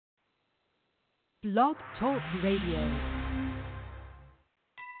Blog Talk Radio.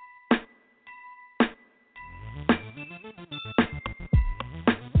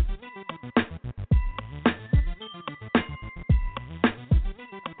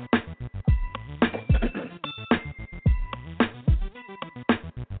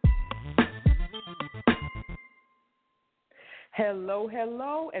 Hello,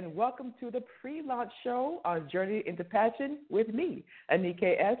 hello, and welcome to the pre-launch show on Journey into Passion with me,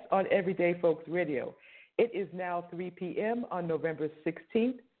 Anika S. on Everyday Folks Radio. It is now 3 p.m. on November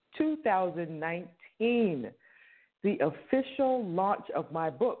 16th, 2019. The official launch of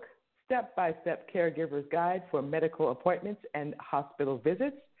my book, Step-by-Step Caregiver's Guide for Medical Appointments and Hospital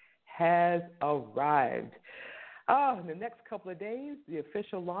Visits, has arrived. In the next couple of days, the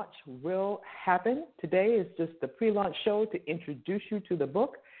official launch will happen. Today is just the pre-launch show to introduce you to the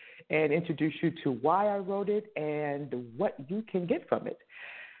book and introduce you to why I wrote it and what you can get from it.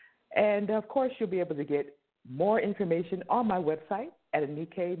 And, of course, you'll be able to get more information on my website at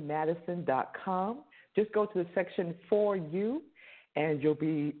anikamadison.com. Just go to the section For You, and you'll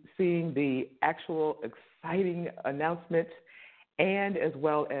be seeing the actual exciting announcement, and as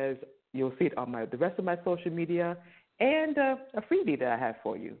well as you'll see it on the rest of my social media and a freebie that I have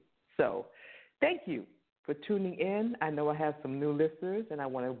for you. So thank you for tuning in. I know I have some new listeners, and I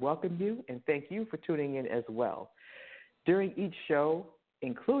want to welcome you and thank you for tuning in as well. During each show,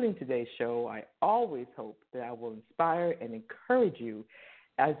 including today's show, I always hope that I will inspire and encourage you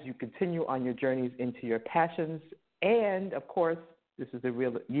as you continue on your journeys into your passions. And, of course, this is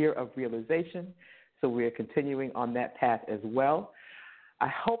the year of realization, so we are continuing on that path as well. I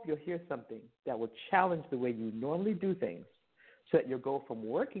hope you'll hear something that will challenge the way you normally do things so that you'll go from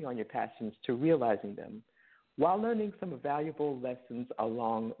working on your passions to realizing them while learning some valuable lessons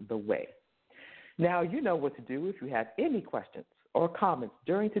along the way. Now, you know what to do. If you have any questions or comments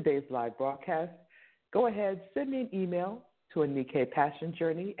during today's live broadcast, go ahead, send me an email to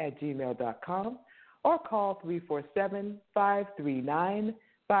anikapassionjourney@gmail.com or call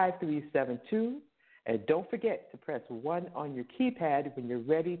 347-539-5372. And don't forget to press 1 on your keypad when you're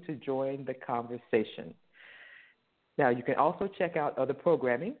ready to join the conversation. Now, you can also check out other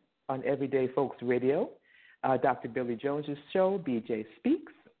programming on Everyday Folks Radio, Dr. Billy Jones's show, BJ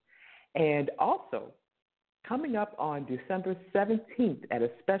Speaks, and also coming up on December 17th at a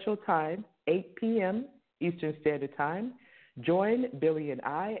special time, 8 p.m. Eastern Standard Time, join Billy and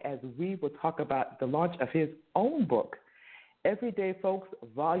I as we will talk about the launch of his own book, Everyday Folks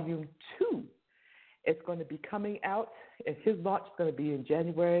Volume 2. It's going to be coming out, and his launch is going to be in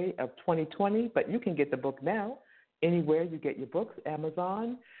January of 2020, but you can get the book now anywhere you get your books,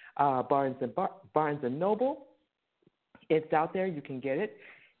 Amazon, Barnes and Noble. It's out there. You can get it.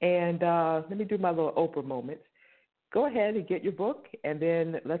 And let me do my little Oprah moment. Go ahead and get your book, and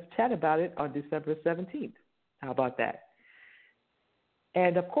then let's chat about it on December 17th. How about that?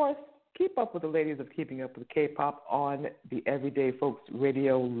 And, of course, keep up with the ladies of Keeping Up with K-Pop on the Everyday Folks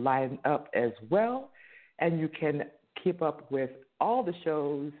Radio lineup as well. And you can keep up with all the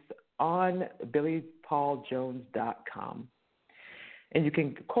shows on billypauljones.com. And you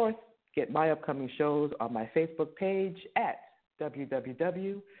can, of course, get my upcoming shows on my Facebook page at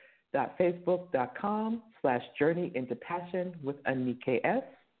www.facebook.com/journeyintopassion with Anika S.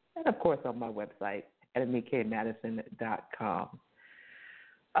 And, of course, on my website at anikamadison.com.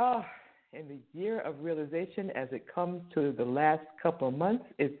 In the year of realization, as it comes to the last couple of months,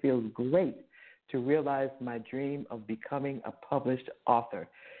 it feels great to realize my dream of becoming a published author.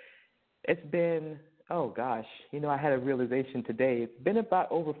 It's been, I had a realization today. It's been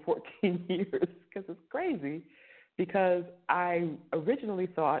about over 14 years because it's crazy because I originally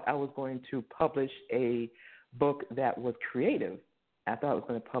thought I was going to publish a book that was creative. I thought I was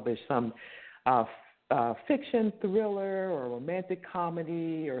going to publish some fiction, thriller, or romantic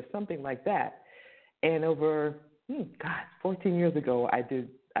comedy, or something like that. And over, 14 years ago,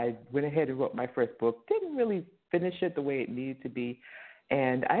 I went ahead and wrote my first book. Didn't really finish it the way it needed to be,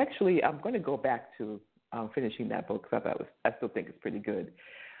 and I'm going to go back to finishing that book because I still think it's pretty good.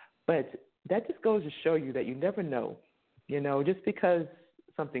 But that just goes to show you that you never know. Just because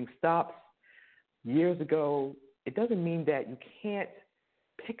something stops years ago, it doesn't mean that you can't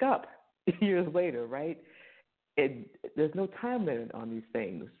pick up years later, right? There's no time limit on these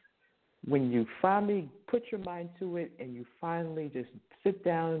things. When you finally put your mind to it and you finally just sit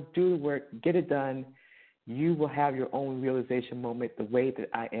down, do the work, get it done, you will have your own realization moment the way that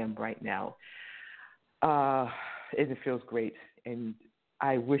I am right now. It feels great, and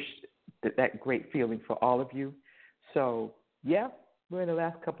I wish that great feeling for all of you. So, yeah, we're in the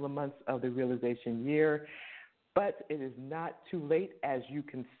last couple of months of the realization year, but it is not too late, as you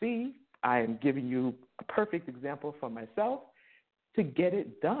can see I am giving you a perfect example for myself to get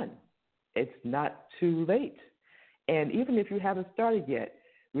it done. It's not too late. And even if you haven't started yet,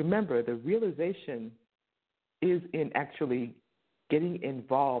 remember the realization is in actually getting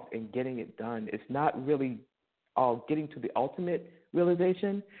involved and getting it done. It's not really all getting to the ultimate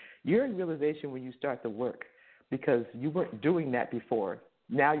realization. You're in realization when you start the work because you weren't doing that before.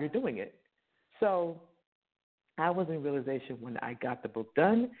 Now you're doing it. So I was in realization when I got the book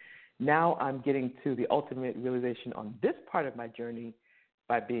done. Now I'm getting to the ultimate realization on this part of my journey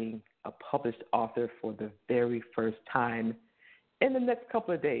by being a published author for the very first time in the next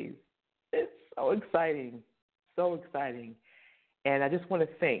couple of days. It's so exciting, so exciting. And I just want to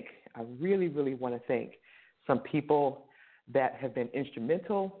thank, I really, really want to thank some people that have been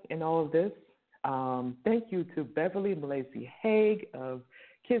instrumental in all of this. Thank you to Beverly Malacy Haig of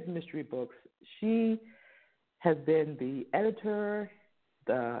Kids Mystery Books. She has been the editor,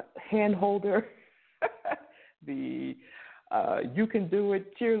 the hand holder, the you can do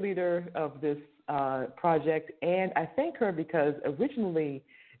it cheerleader of this project. And I thank her because originally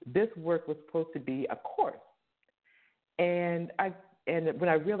this work was supposed to be a course. And when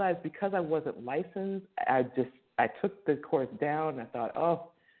I realized because I wasn't licensed, I took the course down and I thought,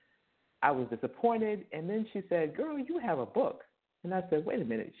 oh, I was disappointed. And then she said, girl, you have a book. And I said, wait a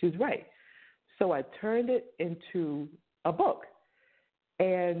minute, she's right. So I turned it into a book.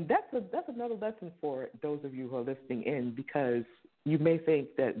 And that's another lesson for those of you who are listening in, because you may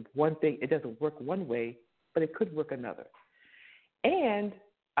think that one thing, it doesn't work one way, but it could work another. And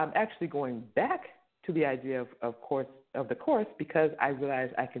I'm actually going back to the idea of the course because I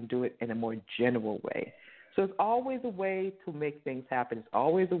realized I can do it in a more general way. So it's always a way to make things happen. It's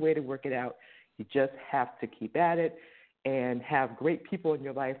always a way to work it out. You just have to keep at it and have great people in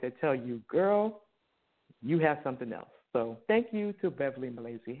your life that tell you, girl, you have something else. So thank you to Beverly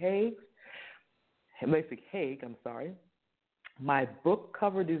Malacy Haig, my book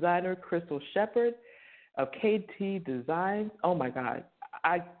cover designer, Crystal Shepard of KT Designs. Oh, my God.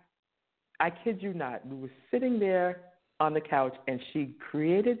 I kid you not. We were sitting there on the couch, and she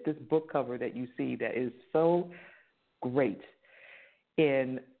created this book cover that you see that is so great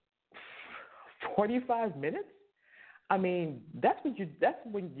in 45 minutes. I mean, that's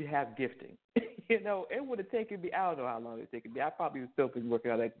when you have gifting. You know, it would have taken me, I don't know how long it would take me. I probably would still been working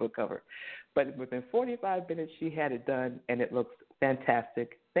on that book cover. But within 45 minutes, she had it done, and it looks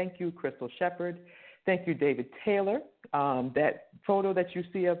fantastic. Thank you, Crystal Shepard. Thank you, David Taylor. That photo that you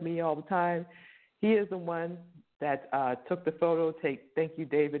see of me all the time, he is the one that took the photo. Thank you,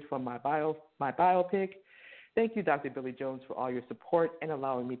 David, for my biopic. Thank you, Dr. Billy Jones, for all your support and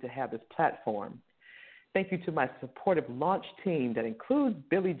allowing me to have this platform. Thank you to my supportive launch team that includes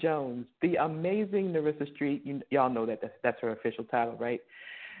Billy Jones, the amazing Narissa Street. Y'all know that's her official title, right?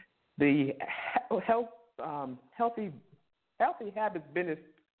 The Healthy Habits Business.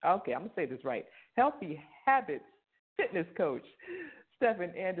 Okay, I'm gonna say this right. Healthy Habits Fitness Coach,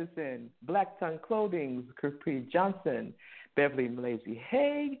 Stephen Anderson, Black Tongue Clothing, Capri Johnson, Beverly Malacy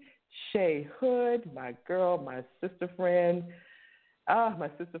Haig, Shay Hood, my girl, my sister friend. My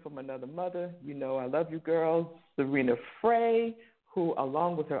sister from another mother. You know I love you, girls. Serena Frey, who,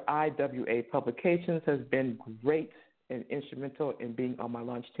 along with her IWA publications, has been great and instrumental in being on my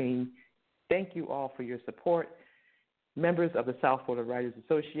launch team. Thank you all for your support. Members of the South Florida Writers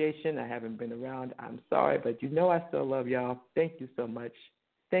Association, I haven't been around. I'm sorry, but you know I still love y'all. Thank you so much.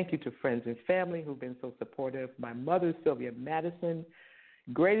 Thank you to friends and family who've been so supportive. My mother, Sylvia Madison,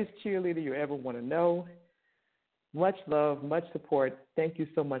 greatest cheerleader you ever want to know. Much love, much support. Thank you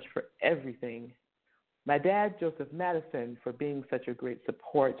so much for everything. My dad, Joseph Madison, for being such a great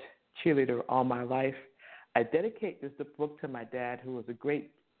support cheerleader all my life. I dedicate this book to my dad, who was a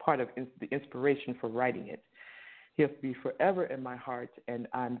great part of the inspiration for writing it. He'll be forever in my heart, and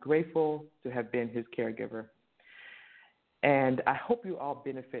I'm grateful to have been his caregiver. And I hope you all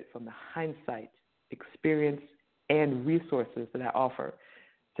benefit from the hindsight, experience, and resources that I offer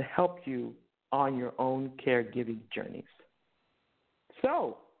to help you on your own caregiving journeys.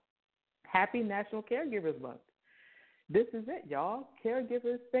 So, happy National Caregivers Month. This is it, y'all.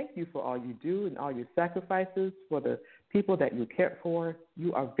 Caregivers, thank you for all you do and all your sacrifices for the people that you care for.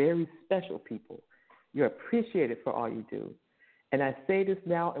 You are very special people. You're appreciated for all you do. And I say this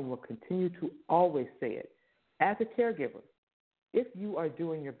now and will continue to always say it. As a caregiver, if you are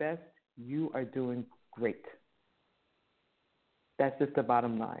doing your best, you are doing great. That's just the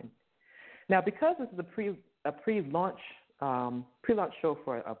bottom line. Now, because this is a pre-launch show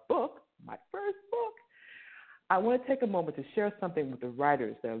for a book, my first book, I want to take a moment to share something with the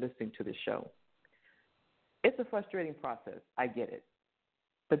writers that are listening to the show. It's a frustrating process. I get it.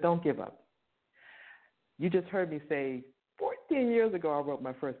 but don't give up. You just heard me say 14 years ago I wrote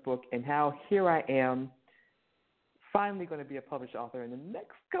my first book, and how here I am finally going to be a published author in the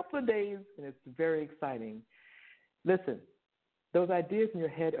next couple of days, and it's very exciting. Listen, those ideas in your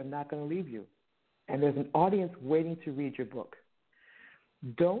head are not going to leave you, and there's an audience waiting to read your book.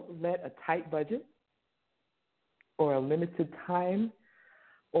 Don't let a tight budget or a limited time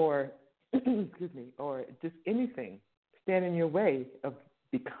or or just anything stand in your way of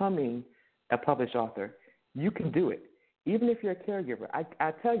becoming a published author. You can do it, even if you're a caregiver.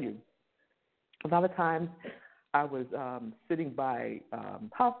 I tell you, a lot of times I was sitting by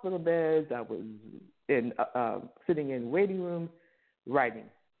hospital beds. I was sitting in waiting rooms writing.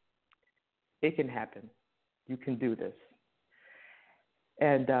 It can happen. You can do this.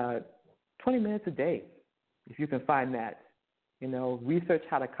 And 20 minutes a day, if you can find that. Research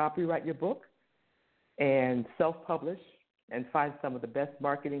how to copyright your book and self-publish and find some of the best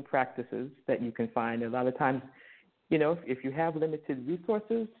marketing practices that you can find. A lot of times, if you have limited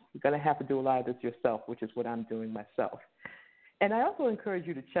resources, you're going to have to do a lot of this yourself, which is what I'm doing myself. And I also encourage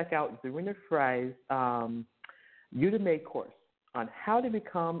you to check out Zarina Fry's Udemy course on how to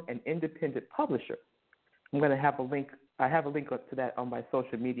become an independent publisher. I'm going to have a link. I have a link to that on my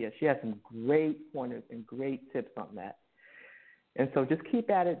social media. She has some great pointers and great tips on that. And so just keep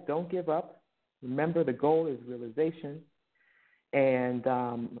at it. Don't give up. Remember, the goal is realization. And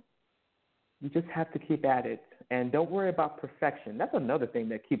you just have to keep at it. And don't worry about perfection. That's another thing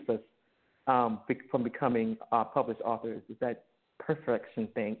that keeps us from becoming published authors, is that perfection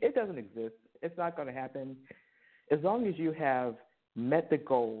thing. It doesn't exist. It's not going to happen. As long as you have met the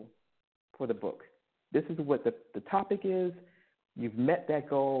goal for the book. This is what the topic is. You've met that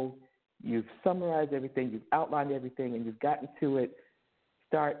goal. You've summarized everything. You've outlined everything, and you've gotten to it.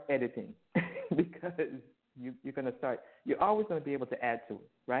 Start editing because you're going to start. You're always going to be able to add to it,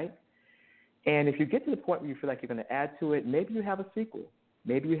 right? And if you get to the point where you feel like you're going to add to it, maybe you have a sequel.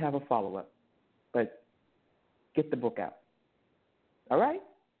 Maybe you have a follow-up. But get the book out. All right?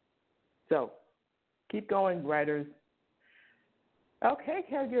 So keep going, writers. Okay,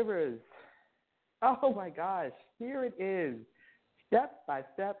 caregivers. Oh, my gosh. Here it is.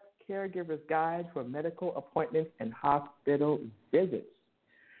 Step-by-step caregiver's guide for medical appointments and hospital visits.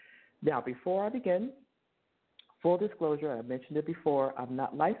 Now, before I begin, full disclosure, I mentioned it before, I'm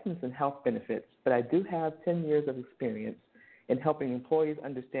not licensed in health benefits, but I do have 10 years of experience in helping employees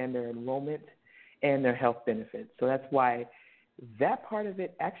understand their enrollment and their health benefits. So that's why that part of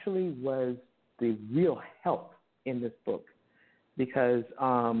it actually was the real help in this book, because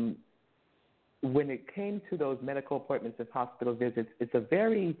when it came to those medical appointments and hospital visits, it's a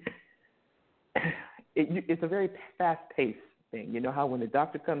very fast-paced thing. You know how when the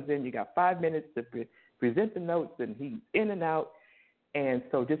doctor comes in, you got 5 minutes to present the notes, and he's in and out. And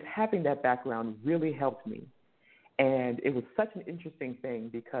so just having that background really helped me. And it was such an interesting thing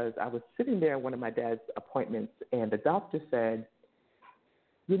because I was sitting there at one of my dad's appointments, and the doctor said,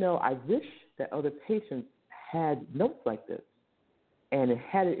 I wish that other patients had notes like this. And it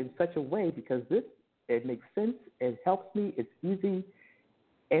had it in such a way because it makes sense, it helps me, it's easy,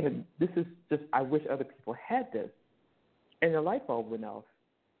 and this is just, I wish other people had this. And the light bulb went off,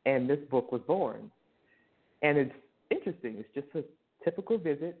 and this book was born. And it's interesting. It's just a typical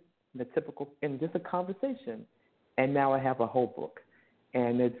visit and just a conversation. And now I have a whole book.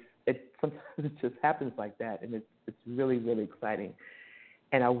 And sometimes it just happens like that, and it's really, really exciting.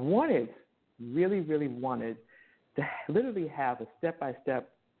 And I really, really wanted to literally have a step-by-step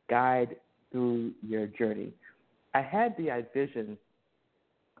guide through your journey. I had the vision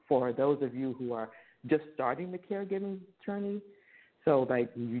for those of you who are just starting the caregiving journey. So,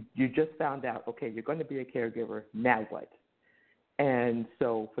 like, you just found out, okay, you're going to be a caregiver, now what? And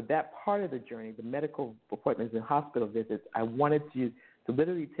so for that part of the journey, the medical appointments and hospital visits, I wanted to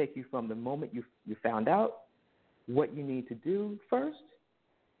literally take you from the moment you found out what you need to do first,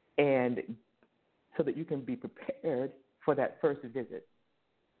 and so that you can be prepared for that first visit,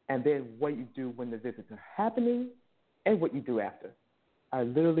 and then what you do when the visits are happening and what you do after. I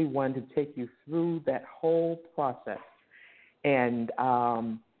literally wanted to take you through that whole process, and I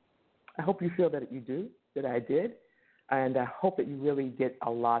hope you feel that I did, and I hope that you really get a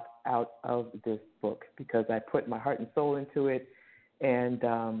lot out of this book because I put my heart and soul into it, and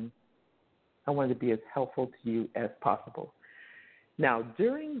I wanted to be as helpful to you as possible. Now,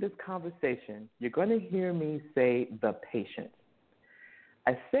 during this conversation, you're going to hear me say the patient.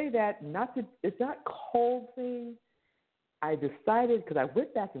 I say that it's not cold thing. I decided, because I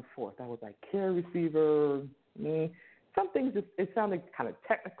went back and forth. I was like, care receiver. Some things, it sounded kind of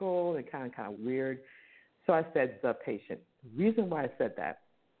technical and kind of weird. So I said the patient. The reason why I said that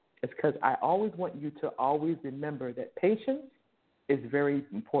It's because I always want you to always remember that patience is very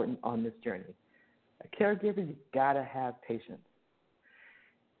important on this journey. A caregiver, you gotta have patience.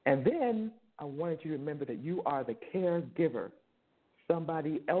 And then I wanted you to remember that you are the caregiver.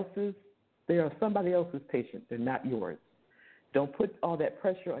 They are somebody else's patient. They're not yours. Don't put all that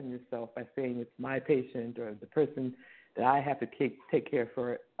pressure on yourself by saying it's my patient or the person that I have to take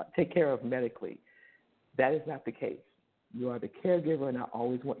care of medically. That is not the case. You are the caregiver, and I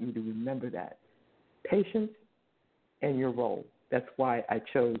always want you to remember that. Patience and your role. That's why I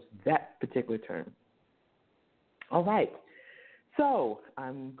chose that particular term. All right. So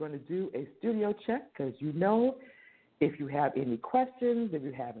I'm going to do a studio check because if you have any questions, if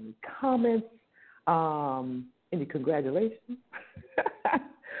you have any comments, any congratulations,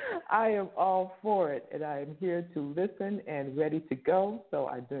 I am all for it, and I am here to listen and ready to go. So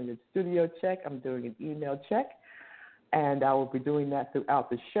I'm doing a studio check. I'm doing an email check, and I will be doing that throughout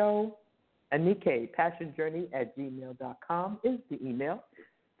the show. Anika, passionjourney@gmail.com is the email.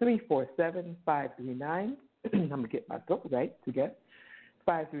 347-539. I'm going to get my book right to get.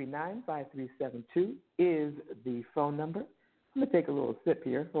 539-5372 is the phone number. I'm going to take a little sip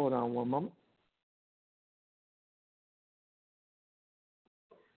here. Hold on one moment.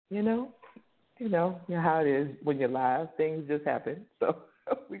 You know how it is when you're live. Things just happen. So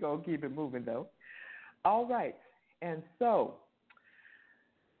we're going to keep it moving, though. All right. And so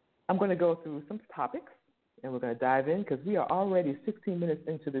I'm going to go through some topics, and we're going to dive in because we are already 16 minutes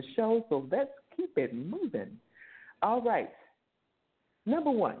into the show, so let's keep it moving. All right.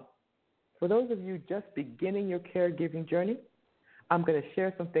 Number one, for those of you just beginning your caregiving journey, I'm going to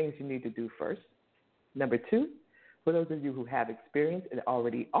share some things you need to do first. Number two, for those of you who have experience and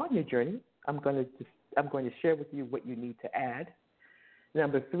already on your journey, I'm going to share with you what you need to add.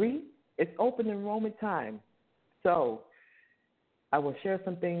 Number three, it's open enrollment time. So I will share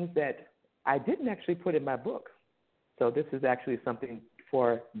some things that I didn't actually put in my book. So this is actually something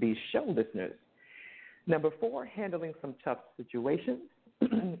for the show listeners. Number four, handling some tough situations.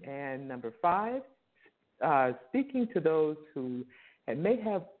 And number five, speaking to those who may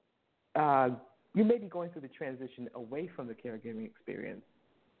have, you may be going through the transition away from the caregiving experience.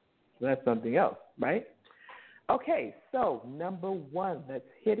 So that's something else, right? Okay, so number one, let's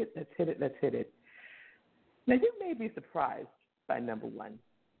hit it. Now, you may be surprised by number one.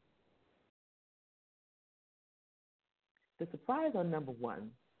 The surprise on number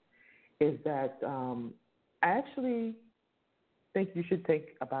one is that I actually think you should think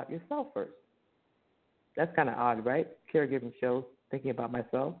about yourself first. That's kind of odd, right? Caregiving shows, thinking about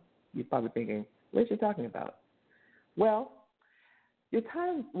myself. You're probably thinking, what is she talking about? Well, your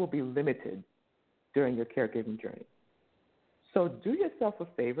time will be limited during your caregiving journey. So do yourself a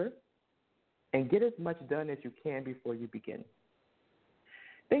favor and get as much done as you can before you begin.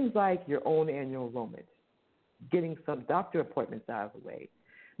 Things like your own annual enrollment, getting some doctor appointments out of the way,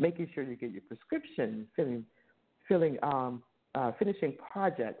 making sure you get your prescription, finishing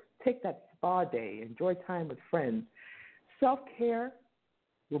projects, take that spa day, enjoy time with friends. Self-care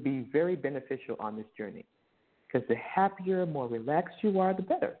will be very beneficial on this journey because the happier, more relaxed you are, the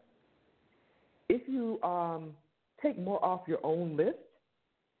better. If you take more off your own list,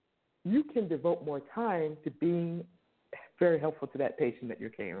 you can devote more time to being very helpful to that patient that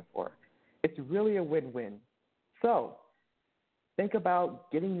you're caring for. It's really a win-win. So think about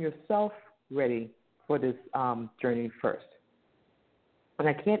getting yourself ready for this journey first. And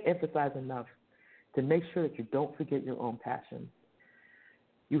I can't emphasize enough to make sure that you don't forget your own passions.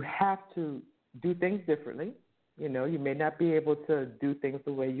 You have to do things differently. You may not be able to do things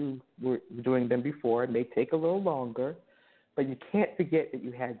the way you were doing them before. It may take a little longer, but you can't forget that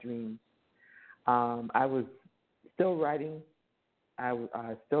you had dreams. I was still writing. I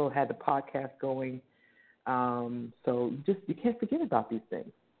still had the podcast going. So you can't forget about these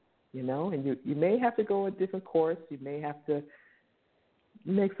things, and you may have to go a different course. You may have to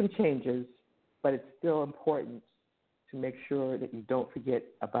make some changes, but it's still important to make sure that you don't forget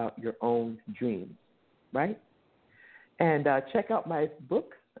about your own dreams, right? And check out my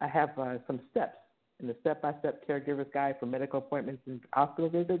book. I have some steps in the step-by-step caregiver's guide for medical appointments and hospital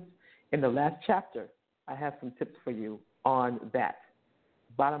visits. In the last chapter, I have some tips for you on that.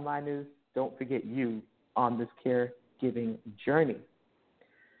 Bottom line is, don't forget you on this caregiving journey.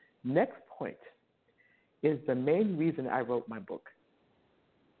 Next point is the main reason I wrote my book.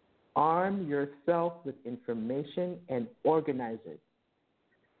 Arm yourself with information and organize it.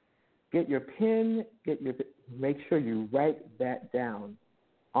 Get your pen, make sure you write that down.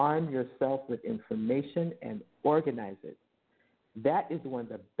 Arm yourself with information and organize it. That is one of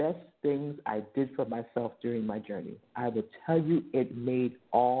the best things I did for myself during my journey. I will tell you, it made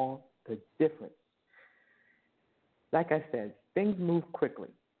all the difference. Like I said, things move quickly.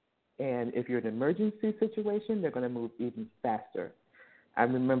 And if you're in an emergency situation, they're going to move even faster. I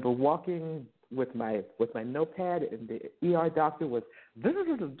remember walking with my notepad, and the ER doctor was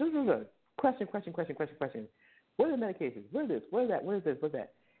question. What are the medications? What is this? What is that? What is this? What is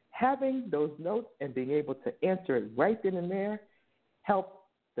that? Having those notes and being able to answer it right then and there helps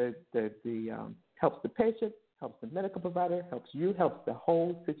helps the patient, helps the medical provider, helps you, helps the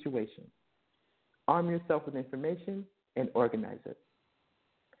whole situation. Arm yourself with information and organize it.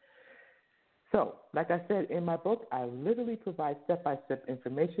 So, like I said in my book, I literally provide step-by-step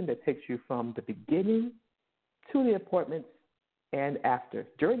information that takes you from the beginning to the appointments and after,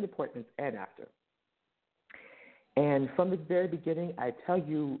 during the appointments and after. And from the very beginning, I tell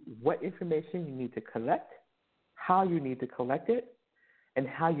you what information you need to collect, how you need to collect it, and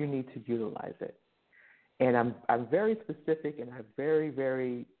how you need to utilize it. And I'm very specific, and I'm very,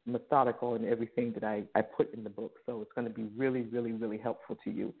 very methodical in everything that I put in the book. So it's going to be really, really, really helpful to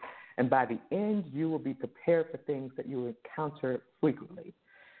you. And by the end, you will be prepared for things that you encounter frequently.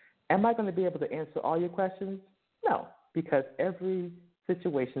 Am I going to be able to answer all your questions? No, because every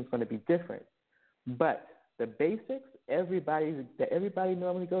situation is going to be different. But the basics, everybody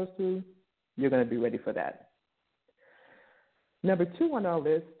normally goes through, you're going to be ready for that. Number 2 on our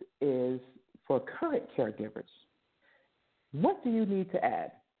list is for current caregivers. What do you need to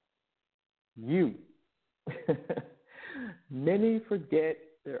add? You. Many forget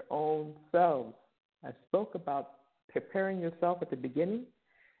their own selves. I spoke about preparing yourself at the beginning.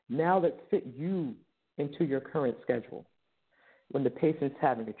 Now let's fit you into your current schedule. When the patient's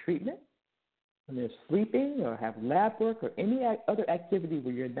having a treatment, when they're sleeping or have lab work or any other activity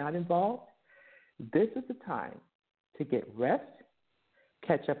where you're not involved, this is the time to get rest,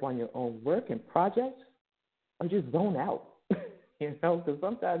 catch up on your own work and projects, or just zone out. Because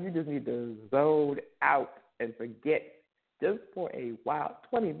sometimes you just need to zone out and forget just for a while,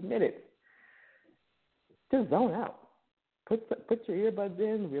 20 minutes. Just zone out. Put your earbuds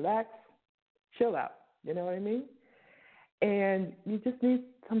in, relax, chill out. You know what I mean? And you just need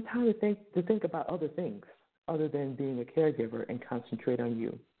some time to think about other things other than being a caregiver and concentrate on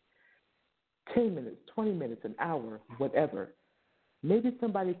you. 10 minutes, 20 minutes, an hour, whatever. Maybe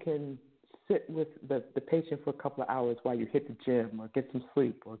somebody can sit with the patient for a couple of hours while you hit the gym or get some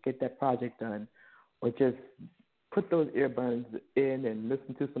sleep or get that project done or just put those earbuds in and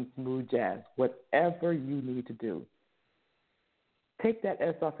listen to some smooth jazz, whatever you need to do. Take that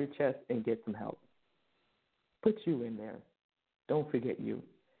S off your chest and get some help. Put you in there. Don't forget you.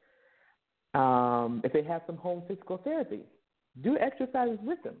 If they have some home physical therapy, do exercises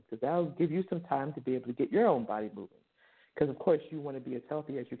with them because that'll give you some time to be able to get your own body moving. Because, of course, you want to be as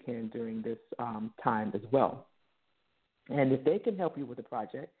healthy as you can during this time as well. And if they can help you with a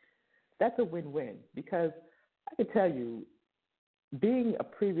project, that's a win-win because I can tell you, being a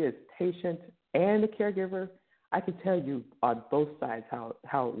previous patient and a caregiver, I can tell you on both sides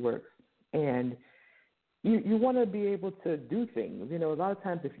how it works. And you want to be able to do things. You know, a lot of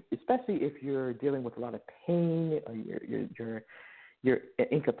times, especially if you're dealing with a lot of pain or you're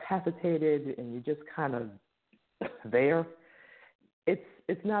incapacitated and you're just kind of there, it's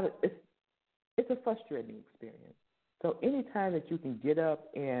a frustrating experience. So anytime that you can get up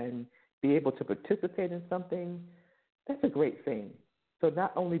and be able to participate in something, that's a great thing. So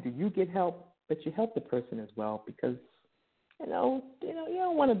not only do you get help, but you help the person as well because you don't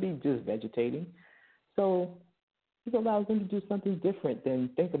want to be just vegetating. So it allows them to do something different than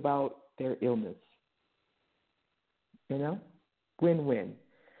think about their illness. Win-win.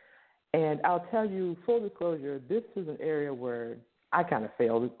 And I'll tell you, full disclosure, this is an area where I kind of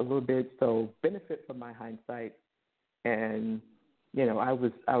failed a little bit, so benefit from my hindsight. And, I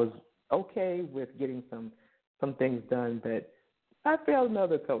was okay with getting some things done, but I failed in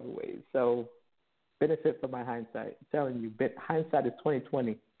other couple ways. So benefit from my hindsight. I'm telling you, hindsight is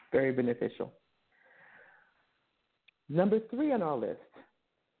 20/20, very beneficial. Number 3 on our list.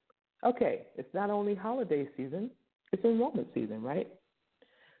 Okay, it's not only holiday season, it's enrollment season, right?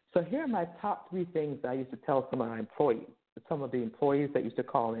 So here are my top 3 things I used to tell some of the employees that used to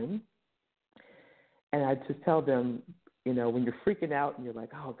call in. And I just tell them, when you're freaking out and you're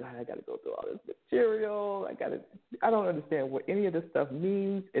like, oh, God, I got to go through all this material. I don't understand what any of this stuff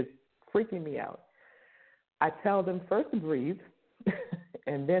means. It's freaking me out. I tell them first to breathe,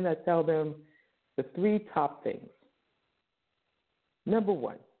 and then I tell them the 3 top things. Number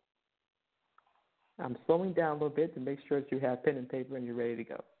 1, I'm slowing down a little bit to make sure that you have pen and paper and you're ready to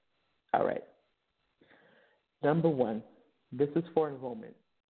go. All right. Number 1, This is for enrollment,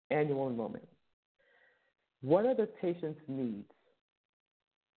 annual enrollment. What are the patient's needs?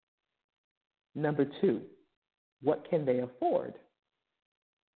 Number 2, what can they afford?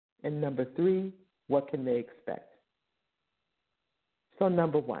 And number 3, what can they expect? So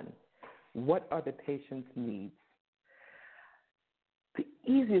number 1, what are the patient's needs? The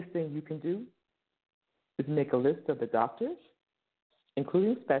easiest thing you can do is make a list of the doctors,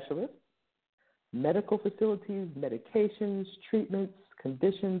 including specialists, medical facilities, medications, treatments,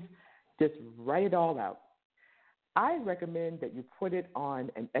 conditions. Just write it all out. I recommend that you put it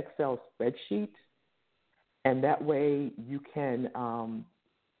on an Excel spreadsheet, and that way you can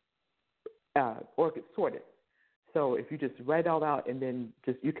sort it. So if you just write it all out and then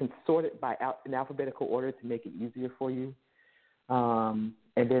you can sort it in alphabetical order to make it easier for you. And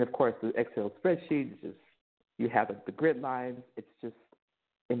then, of course, the Excel spreadsheet, you have the grid lines.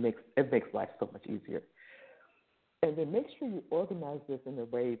 It makes life so much easier. And then make sure you organize this in a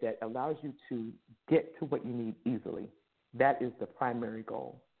way that allows you to get to what you need easily. That is the primary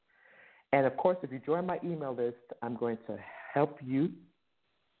goal. And, of course, if you join my email list, I'm going to help you.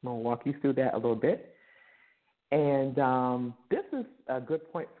 I'm going to walk you through that a little bit. And this is a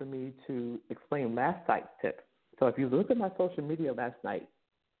good point for me to explain last night's tip. So if you look at my social media last night,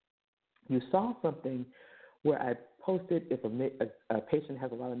 you saw something where I posted if a patient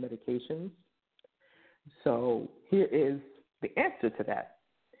has a lot of medications. So here is the answer to that.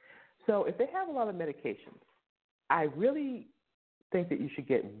 So if they have a lot of medications, I really think that you should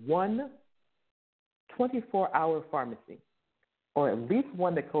get one 24-hour pharmacy, or at least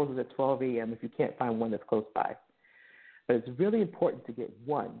one that closes at 12 a.m. if you can't find one that's close by. But it's really important to get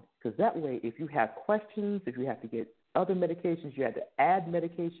one, because that way if you have questions, if you have to get other medications, you have to add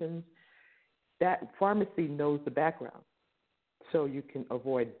medications, that pharmacy knows the background. So you can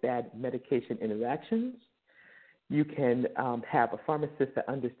avoid bad medication interactions. You can have a pharmacist that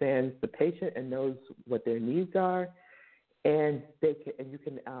understands the patient and knows what their needs are, and they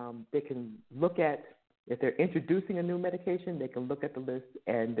can look at, if they're introducing a new medication, they can look at the list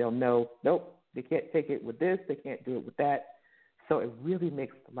and they'll know, nope, they can't take it with this, they can't do it with that. So it really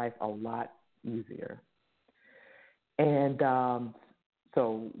makes life a lot easier. And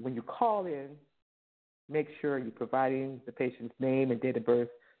so when you call in, make sure you're providing the patient's name and date of birth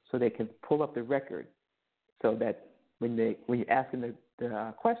so they can pull up the record, so that when you're asking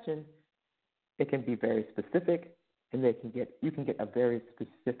the question, it can be very specific, and you can get a very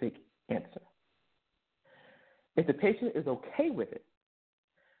specific answer. If the patient is okay with it,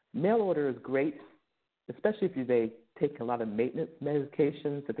 mail order is great, especially if they take a lot of maintenance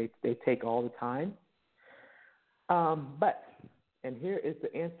medications that they take all the time. And here is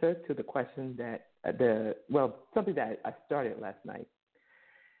the answer to the question that something that I started last night,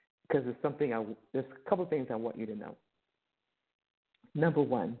 because there's a couple of things I want you to know. Number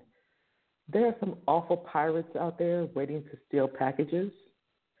 1, there are some awful pirates out there waiting to steal packages.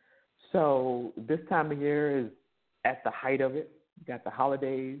 So this time of year is at the height of it. You got the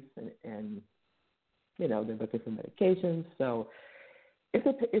holidays, and they're looking for medications. So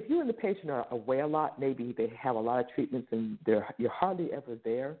if you and the patient are away a lot, maybe they have a lot of treatments and you're hardly ever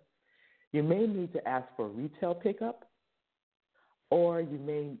there, you may need to ask for retail pickup, or you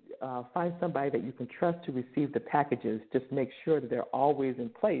may find somebody that you can trust to receive the packages. Just make sure that they're always in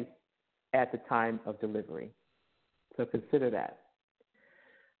place at the time of delivery. So consider that.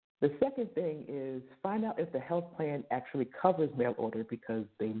 The second thing is find out if the health plan actually covers mail order, because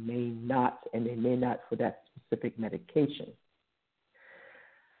they may not, and they may not for that specific medication.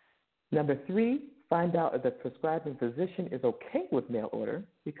 Number 3, find out if the prescribing physician is okay with mail order,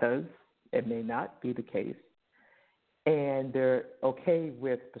 because it may not be the case, and they're okay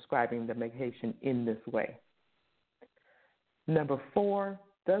with prescribing the medication in this way. Number 4,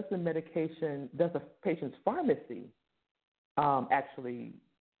 does the patient's pharmacy actually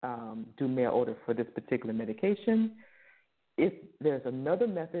do mail order for this particular medication? If there's another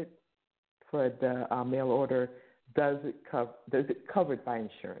method for the mail order, does it covered by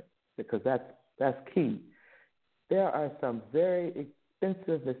insurance? Because that's key. There are some very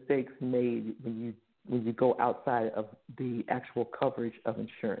expensive mistakes made when you go outside of the actual coverage of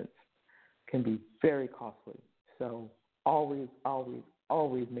insurance. It can be very costly. So always, always,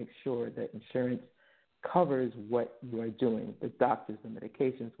 always make sure that insurance covers what you are doing, the doctors, the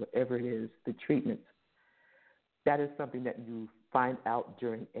medications, whatever it is, the treatments. That is something that you find out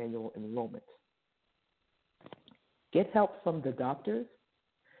during annual enrollment. Get help from the doctors.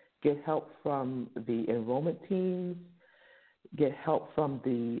 Get help from the enrollment teams. Get help from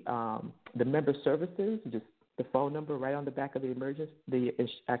the member services, just the phone number right on the back of the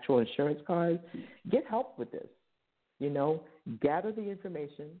actual insurance card. Get help with this. Gather the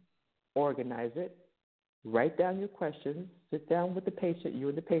information, organize it, write down your questions, sit down with the patient, you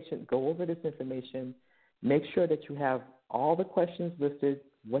and the patient, go over this information, make sure that you have all the questions listed,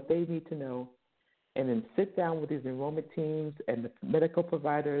 what they need to know, and then sit down with these enrollment teams and the medical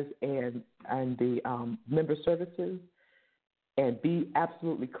providers and the member services and be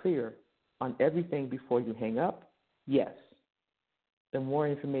absolutely clear on everything before you hang up. Yes, the more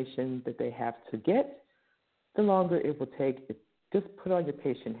information that they have to get, the longer it will take. Just put on your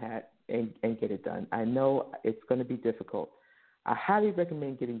patient hat and get it done. I know it's going to be difficult. I highly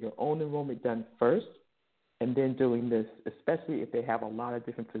recommend getting your own enrollment done first and then doing this, especially if they have a lot of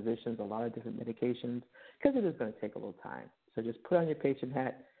different physicians, a lot of different medications, because it is going to take a little time. So just put on your patient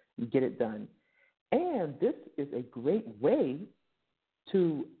hat and get it done. And this is a great way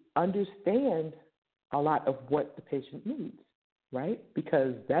to understand a lot of what the patient needs, right?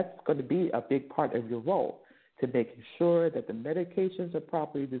 Because that's going to be a big part of your role, to making sure that the medications are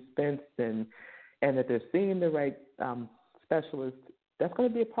properly dispensed and that they're seeing the right specialist. That's going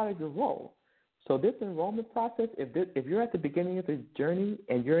to be a part of your role. So this enrollment process, if you're at the beginning of the journey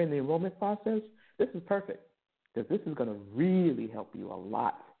and you're in the enrollment process, this is perfect, because this is going to really help you a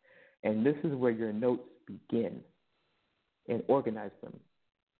lot. And this is where your notes begin, and organize them.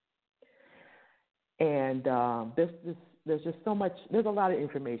 And there's just so much, there's a lot of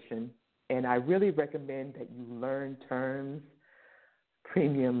information, and I really recommend that you learn terms,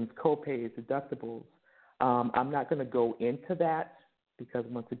 premiums, copays, deductibles. I'm not going to go into that because,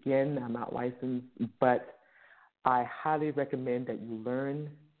 once again, I'm not licensed, but I highly recommend that you learn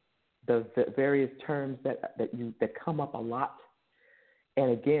the various terms that come up a lot.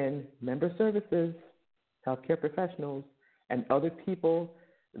 And again, member services, healthcare professionals, and other people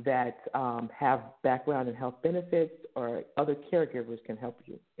that have background in health benefits or other caregivers can help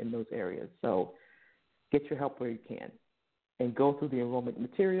you in those areas. So get your help where you can, and go through the enrollment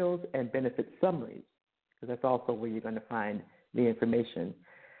materials and benefit summaries, because that's also where you're going to find the information.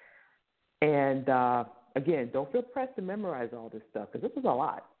 And again, don't feel pressed to memorize all this stuff, because this is a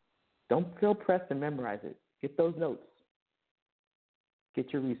lot. Don't feel pressed to memorize it. Get those notes.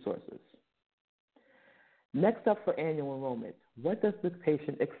 Get your resources. Next up for annual enrollment, what does the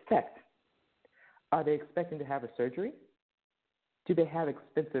patient expect? Are they expecting to have a surgery? Do they have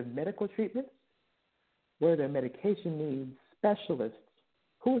expensive medical treatments? What are their medication needs? Specialists?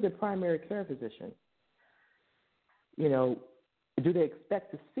 Who is their primary care physician? Do they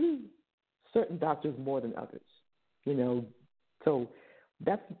expect to see certain doctors more than others? So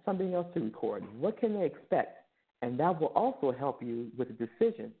that's something else to record. What can they expect? And that will also help you with the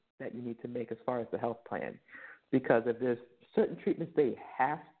decision that you need to make as far as the health plan. Because if there's certain treatments they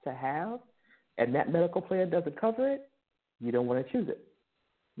have to have and that medical plan doesn't cover it, you don't want to choose it,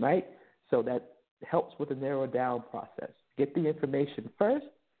 right? So that helps with the narrow down process. Get the information first,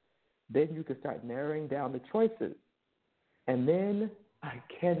 then you can start narrowing down the choices. And then, I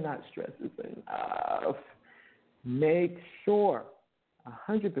cannot stress this enough, make sure,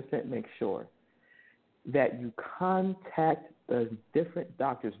 100% make sure, that you contact the different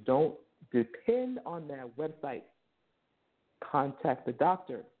doctors. Don't depend on that website. Contact the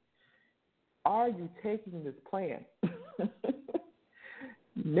doctor. Are you taking this plan?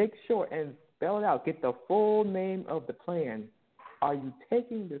 Make sure and spell it out. Get the full name of the plan. Are you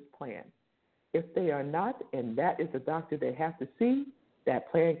taking this plan? If they are not, and that is the doctor they have to see,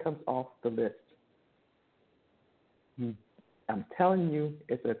 that plan comes off the list. I'm telling you,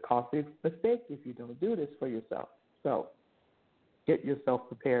 it's a costly mistake if you don't do this for yourself. So get yourself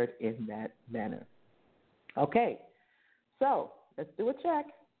prepared in that manner. Okay, so let's do a check.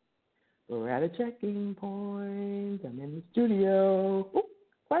 We're at a checking point. I'm in the studio. Ooh,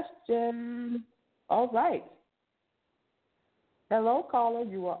 question. All right. Hello, caller.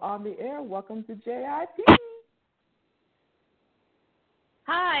 You are on the air. Welcome to JIP.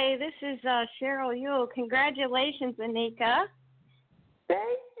 Hi, this is Cheryl Yule. Congratulations, Anika.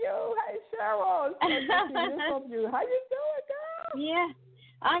 Thank you. Hey, Cheryl. It's nice to hear from you. How you doing, girl? Yeah,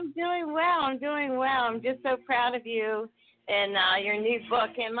 I'm doing well. I'm just so proud of you and your new book.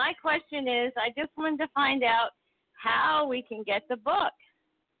 And my question is, I just wanted to find out how we can get the book.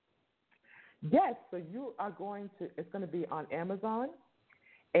 Yes, so you are it's going to be on Amazon,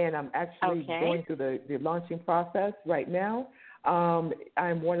 and I'm actually going through the launching process right now.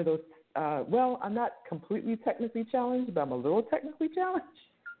 I'm one of those, I'm not completely technically challenged, but I'm a little technically challenged.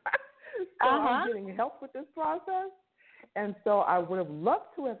 So I'm getting help with this process. And so I would have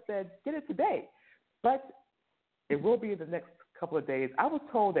loved to have said, get it today, but it will be in the next couple of days. I was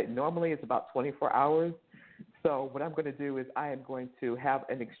told that normally it's about 24 hours. So what I'm going to do is I am going to have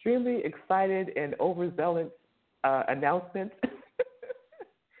an extremely excited and overzealous announcement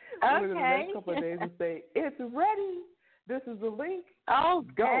within the next couple of days and say, it's ready. This is the link.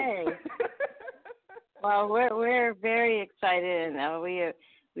 Okay. Go. Well, we're very excited, and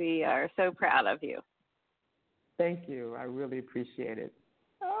we are so proud of you. Thank you. I really appreciate it.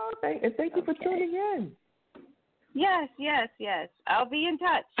 Oh, thank you for tuning in. Yes. I'll be in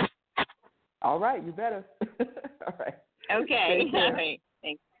touch. All right, you better. All right. Okay. All right.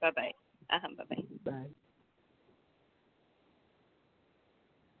 Thanks. Bye-bye. Bye-bye. Bye.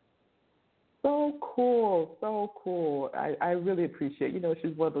 So cool. I really appreciate.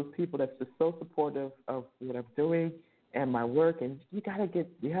 She's one of those people that's just so supportive of what I'm doing and my work. And you gotta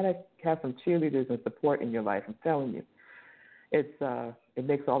have some cheerleaders and support in your life. I'm telling you, it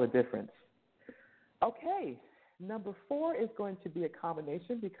makes all the difference. Okay, number 4 is going to be a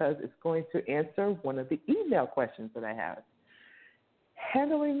combination because it's going to answer one of the email questions that I have.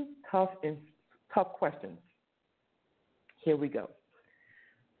 Handling tough questions. Here we go.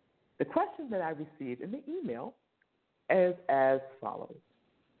 The question that I received in the email is as follows.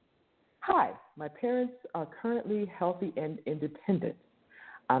 Hi, my parents are currently healthy and independent.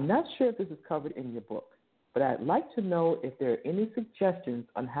 I'm not sure if this is covered in your book, but I'd like to know if there are any suggestions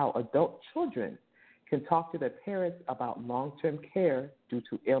on how adult children can talk to their parents about long-term care due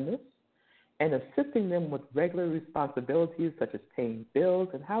to illness and assisting them with regular responsibilities such as paying bills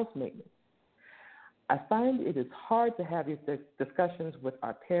and house maintenance. I find it is hard to have these discussions with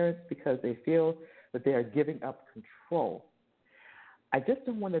our parents because they feel that they are giving up control. I just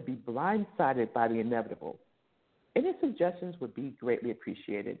don't want to be blindsided by the inevitable. Any suggestions would be greatly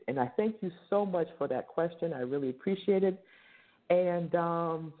appreciated. And I thank you so much for that question. I really appreciate it. And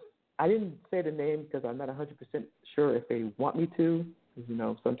I didn't say the name because I'm not 100% sure if they want me to.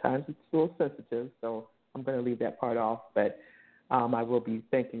 Sometimes it's a little sensitive, so I'm going to leave that part off. But I will be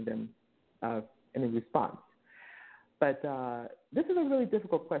thanking them in a response. But this is a really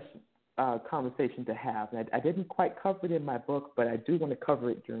difficult conversation to have. And I didn't quite cover it in my book, but I do want to cover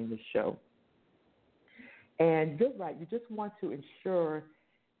it during the show. And you're right. You just want to ensure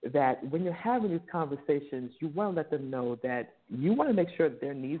that when you're having these conversations, you want to let them know that you want to make sure that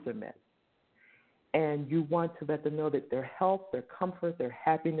their needs are met. And you want to let them know that their health, their comfort, their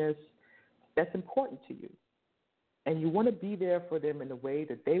happiness, that's important to you. And you want to be there for them in the way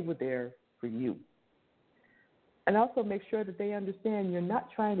that they were there for you. And also make sure that they understand you're not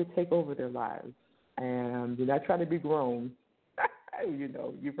trying to take over their lives. And you're not trying to be grown.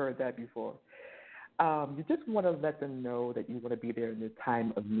 You've heard that before. You just want to let them know that you want to be there in the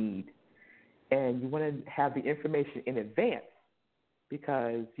time of need. And you want to have the information in advance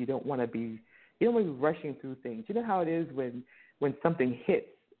because you don't want to be rushing through things. You know how it is when something hits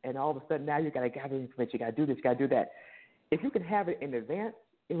and all of a sudden now you got to gather information, you got to do this, you got to do that. If you can have it in advance,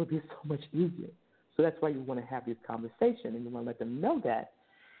 it would be so much easier. So that's why you want to have this conversation and you want to let them know that.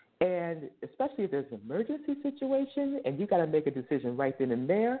 And especially if there's an emergency situation and you got to make a decision right then and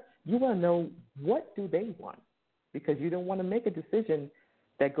there, you want to know what do they want because you don't want to make a decision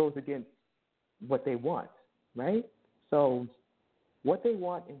that goes against what they want, right? So what they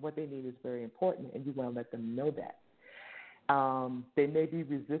want and what they need is very important, and you want to let them know that. They may be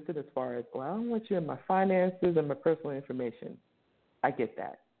resistant as far as, well, I don't want you in my finances and my personal information. I get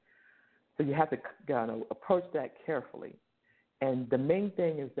that. So you have to approach that carefully. And the main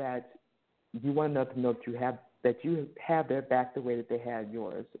thing is that you want to let them know that you have their back the way that they had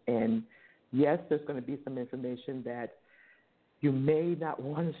yours. And yes, there's going to be some information that you may not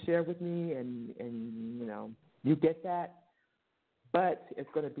want to share with me, and you get that. But it's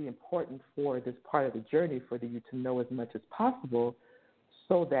going to be important for this part of the journey for you to know as much as possible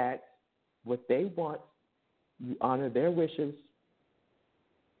so that what they want, you honor their wishes,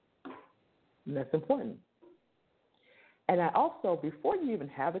 and that's important. And I also, before you even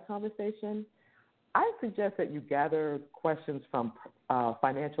have a conversation, I suggest that you gather questions from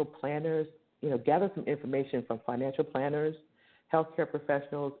financial planners, gather some information from financial planners, healthcare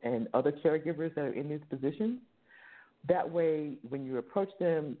professionals, and other caregivers that are in these positions. That way, when you approach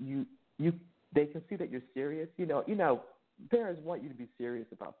them, they can see that you're serious. Parents want you to be serious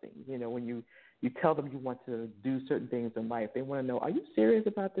about things. When you tell them you want to do certain things in life, they want to know, are you serious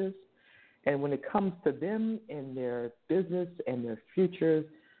about this? And when it comes to them and their business and their futures,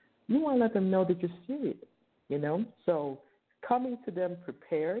 you want to let them know that you're serious, So coming to them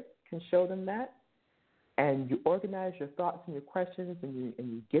prepared can show them that. And you organize your thoughts and your questions, and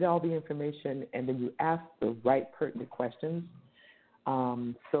you get all the information, and then you ask the right pertinent questions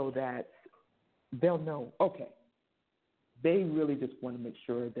so that they'll know, okay, they really just want to make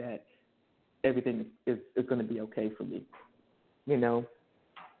sure that everything is going to be okay for me,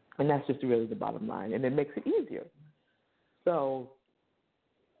 And that's just really the bottom line, and it makes it easier. So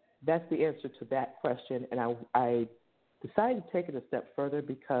that's the answer to that question, and I decided to take it a step further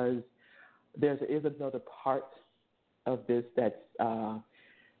because there is another part of this that's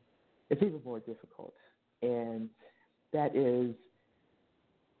it's even more difficult, and that is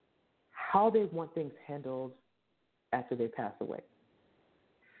how they want things handled after they pass away.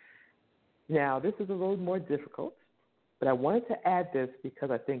 Now, this is a little more difficult, but I wanted to add this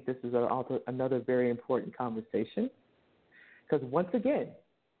because I think this is another very important conversation. Because once again,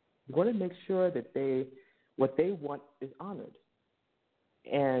 you want to make sure that what they want is honored.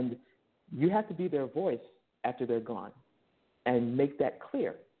 And you have to be their voice after they're gone and make that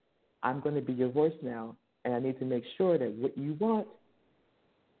clear. I'm going to be your voice now, and I need to make sure that what you want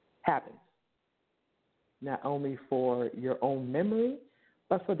happens, not only for your own memory,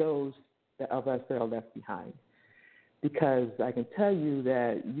 but for those of us that are left behind. Because I can tell you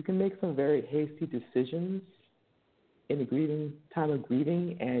that you can make some very hasty decisions in the time of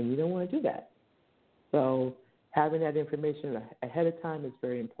grieving, and you don't want to do that. So having that information ahead of time is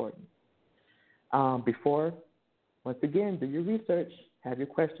very important. Before, once again, do your research, have your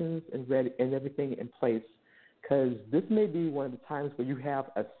questions and everything in place, because this may be one of the times where you have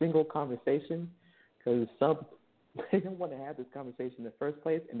a single conversation, because they don't want to have this conversation in the first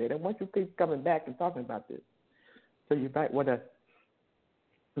place, and they don't want you to keep coming back and talking about this. So you might want to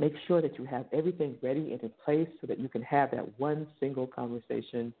make sure that you have everything ready and in place so that you can have that one single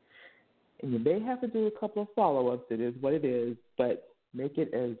conversation. And you may have to do a couple of follow-ups. It is what it is, but make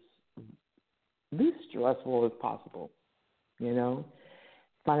it as least stressful as possible.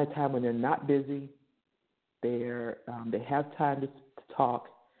 Find a time when they're not busy, they have time to talk,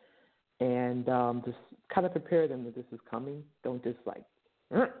 and just kind of prepare them that this is coming. Don't just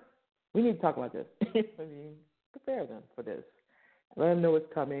we need to talk about this. Prepare them for this. Let them know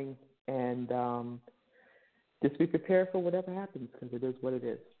it's coming, and just be prepared for whatever happens, because it is what it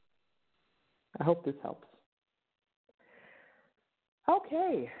is. I hope this helps.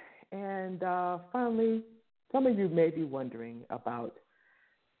 Okay, and finally, some of you may be wondering about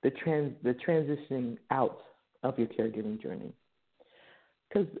the transitioning out of your caregiving journey,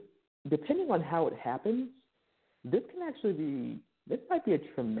 because depending on how it happens, this might be a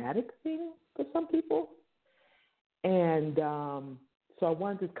traumatic thing for some people. And so I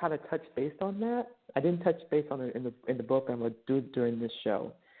wanted to kind of touch base on that. I didn't touch base on it in the book. I'm going to do it during this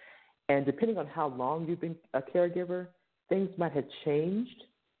show. And depending on how long you've been a caregiver, things might have changed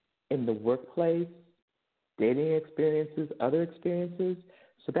in the workplace, dating experiences, other experiences.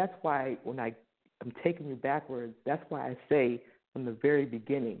 So that's why when I'm taking you backwards, that's why I say from the very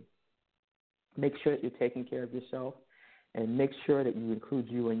beginning, make sure that you're taking care of yourself, and make sure that you include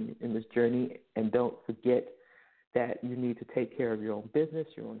you in this journey, and don't forget that you need to take care of your own business,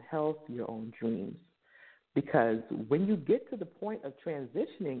 your own health, your own dreams. Because when you get to the point of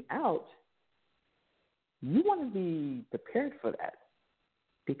transitioning out, you want to be prepared for that.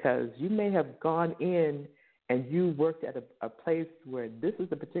 Because you may have gone in and you worked at a place where this is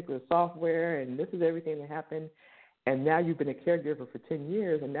the particular software and this is everything that happened, and now you've been a caregiver for 10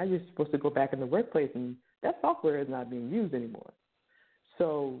 years, and now you're supposed to go back in the workplace, and that software is not being used anymore.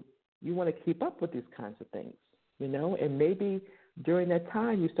 So you want to keep up with these kinds of things. And maybe during that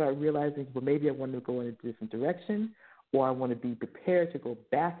time you start realizing, well, maybe I want to go in a different direction, or I want to be prepared to go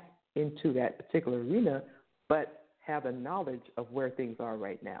back into that particular arena, but have a knowledge of where things are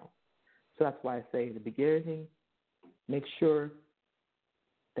right now. So that's why I say in the beginning, make sure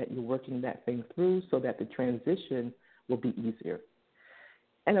that you're working that thing through so that the transition will be easier.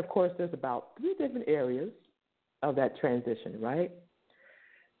 And, of course, there's about 3 different areas of that transition, right?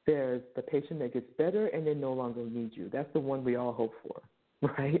 There's the patient that gets better and they no longer need you. That's the one we all hope for,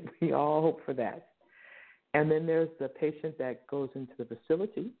 right? We all hope for that. And then there's the patient that goes into the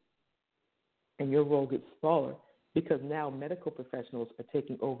facility and your role gets smaller because now medical professionals are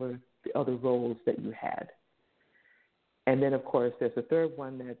taking over the other roles that you had. And then, of course, there's the third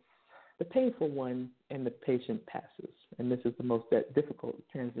one that's the painful one, and the patient passes. And this is the most difficult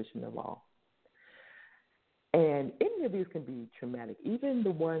transition of all. And any of these can be traumatic, even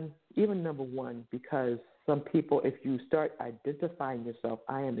number one, because some people, if you start identifying yourself,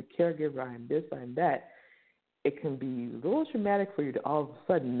 I am the caregiver, I am this, I am that, it can be a little traumatic for you to all of a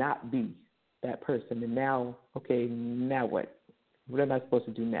sudden not be that person. And now, okay, now what? What am I supposed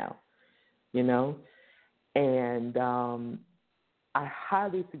to do now? And I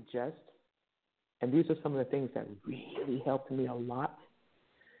highly suggest, and these are some of the things that really helped me a lot,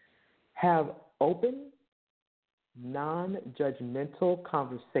 have open, non-judgmental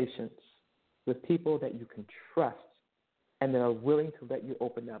conversations with people that you can trust and that are willing to let you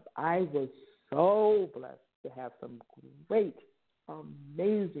open up. I was so blessed to have some great,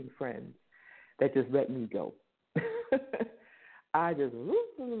 amazing friends that just let me go. I just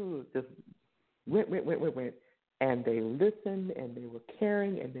went, and they listened, and they were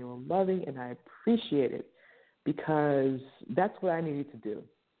caring, and they were loving, and I appreciate it because that's what I needed to do.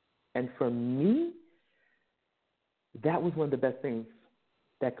 And for me, that was one of the best things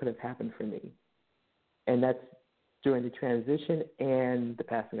that could have happened for me. And that's during the transition and the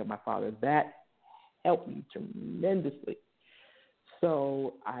passing of my father. That helped me tremendously.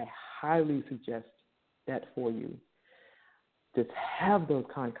 So I highly suggest that for you. Just have those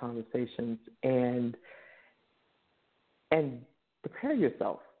kind of conversations and prepare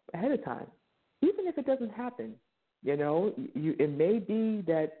yourself ahead of time. Even if it doesn't happen, it may be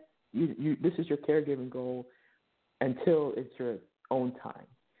that you this is your caregiving goal until it's your own time.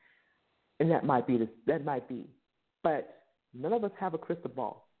 And that might be. But none of us have a crystal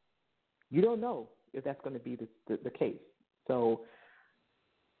ball. You don't know if that's going to be the case. So,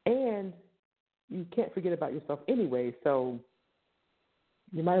 and you can't forget about yourself anyway, so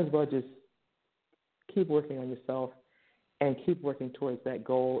you might as well just keep working on yourself and keep working towards that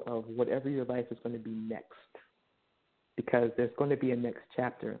goal of whatever your life is going to be next, because there's going to be a next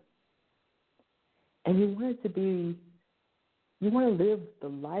chapter. And you want to live the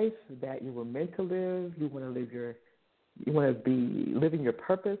life that you were meant to live. You want to be living your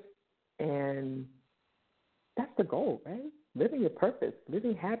purpose, and that's the goal, right? Living your purpose,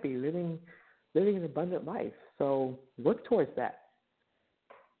 living happy, living an abundant life. So work towards that.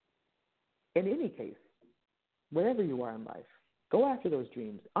 In any case, wherever you are in life, go after those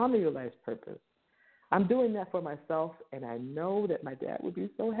dreams. Honor your life's purpose. I'm doing that for myself, and I know that my dad would be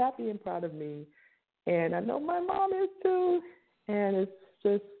so happy and proud of me, and I know my mom is too, and it's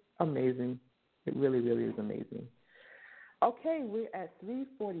just amazing. It really, really is amazing. Okay, we're at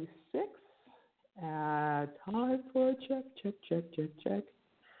 3:46. Time for a check.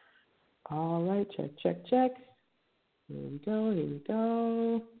 All right, check. Here we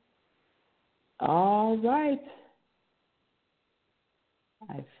go. All right.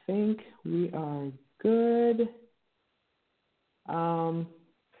 I think we are good. I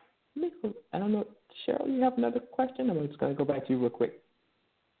don't know. Cheryl, you have another question? I'm just going to go back to you real quick.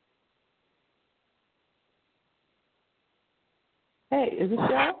 Hey, is this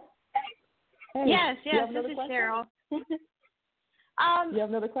Cheryl? Hey, Yes, this is question? Cheryl. You have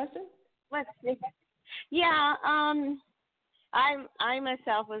another question? Let's see. Yeah, I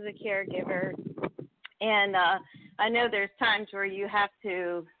myself was a caregiver, and I know there's times where you have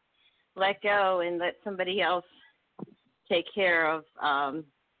to let go and let somebody else take care of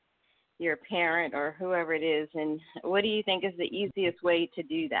your parent or whoever it is. And what do you think is the easiest way to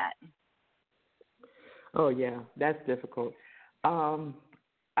do that? Oh, yeah, that's difficult.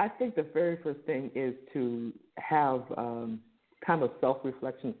 I think the very first thing is to have kind of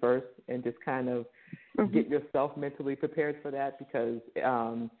self-reflection first and just kind of get yourself mentally prepared for that, because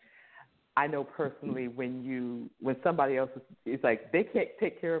I know personally when somebody else is like, they can't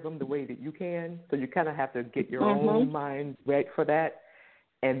take care of them the way that you can, so you kind of have to get your own mind right for that,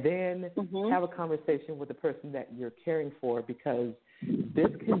 and then have a conversation with the person that you're caring for, because this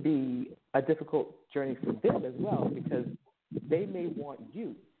can be a difficult journey for them as well, because they may want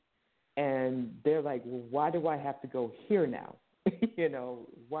you, and they're like, well, why do I have to go here now?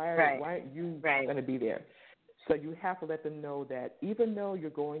 Why aren't you going to be there? So you have to let them know that even though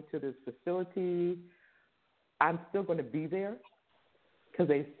you're going to this facility, I'm still going to be there, because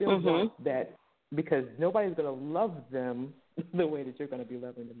they still want that, because nobody's going to love them the way that you're going to be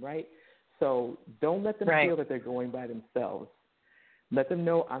loving them, right? So don't let them feel that they're going by themselves. Let them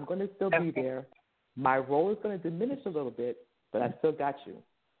know I'm going to still be there. My role is going to diminish a little bit, but I still got you.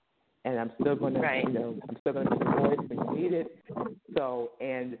 And I'm still going to, I'm still going to be the voice when you need it. So,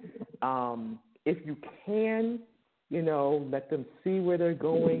 and if you can, let them see where they're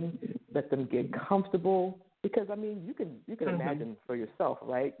going, let them get comfortable, because I mean, you can imagine for yourself,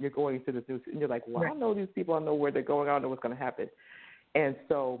 right? You're going to this new, and you're like, well, I don't know these people, I don't know where they're going, I don't know what's going to happen. And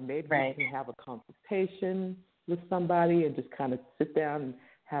so maybe you can have a consultation with somebody and just kind of sit down and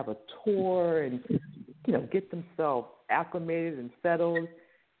have a tour and, get themselves acclimated and settled.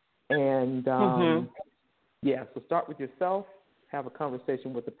 And, so start with yourself, have a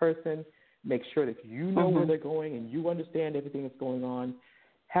conversation with the person, make sure that you know where they're going and you understand everything that's going on,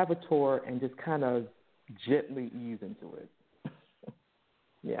 have a tour, and just kind of gently ease into it.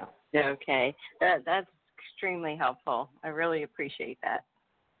 Yeah. Okay. That's extremely helpful. I really appreciate that.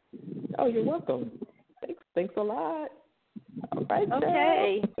 Oh, you're welcome. Thanks a lot. All right,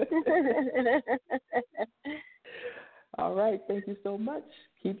 okay. All right. Thank you so much.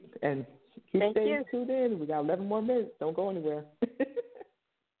 Keep Thank staying you. tuned in. We got 11 more minutes. Don't go anywhere.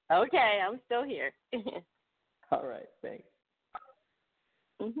 Okay, I'm still here. All right. Thanks.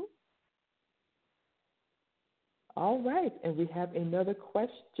 Mhm. All right. And we have another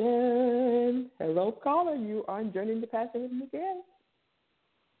question. Hello, caller. You are on Journey into Passion with Miguel.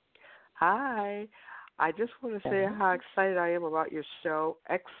 Hi. I just want to say Hello. how excited I am about your show.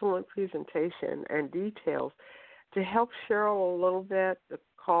 Excellent presentation and details. To help Cheryl a little bit, the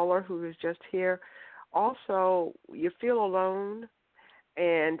caller who is just here, also, you feel alone,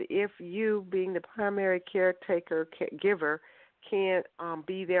 and if you, being the primary caretaker, giver, can't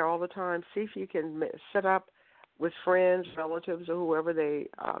be there all the time, see if you can set up with friends, relatives, or whoever they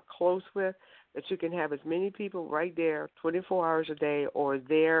are close with, that you can have as many people right there 24 hours a day or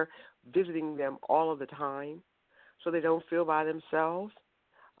there visiting them all of the time so they don't feel by themselves.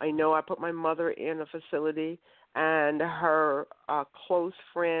 I know I put my mother in a facility, and her close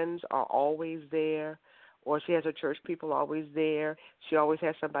friends are always there, or she has her church people always there. She always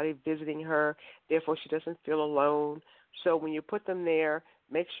has somebody visiting her. Therefore, she doesn't feel alone. So when you put them there,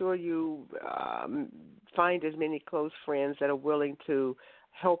 make sure you find as many close friends that are willing to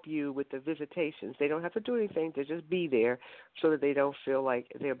help you with the visitations. They don't have to do anything. To just be there so that they don't feel like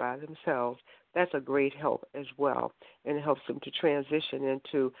they're by themselves. That's a great help as well, and it helps them to transition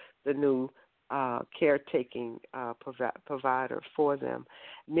into the new caretaking provider for them.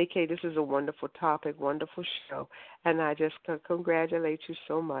 Nikki, this is a wonderful topic, wonderful show, and I just congratulate you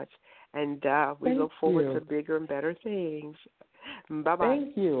so much. And we look forward to bigger and better things. Bye-bye.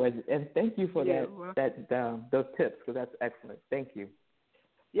 Thank you, and thank you for those tips, because that's excellent. Thank you.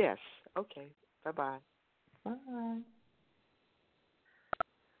 Yes. Okay. Bye-bye. Bye.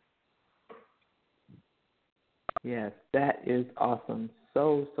 Yes, that is awesome.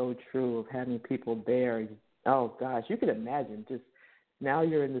 So true of having people there. Oh, gosh, you can imagine just now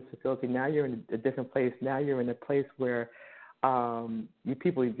you're in this facility, now you're in a different place, now you're in a place where you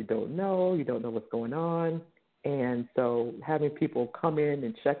people you don't know what's going on. And so having people come in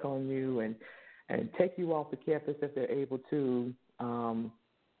and check on you and take you off the campus if they're able to,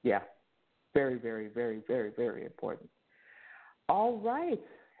 very, very, very, very, very important. All right.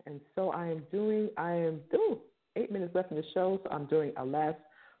 And so I am doing 8 minutes left in the show, so I'm doing a last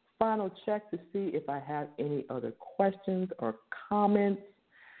final check to see if I have any other questions or comments.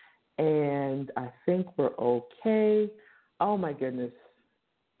 And I think we're okay. Oh, my goodness.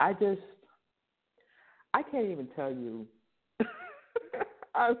 I can't even tell you.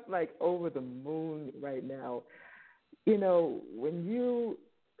 I'm like over the moon right now. You know, when you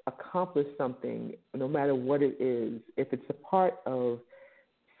accomplish something, no matter what it is, if it's a part of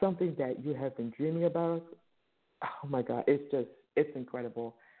something that you have been dreaming about, oh my God, it's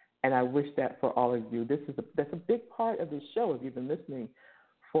incredible. And I wish that for all of you. That's a big part of this show. If you've been listening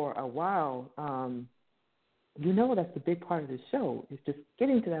for a while, you know that's a big part of the show. It's just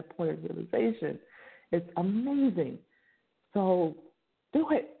getting to that point of realization. It's amazing. So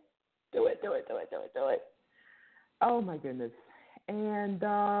do it. Do it. Oh, my goodness. And,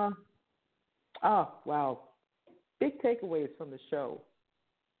 wow. Big takeaways from the show.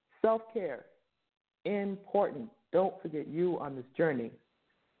 Self-care, important. Don't forget you on this journey.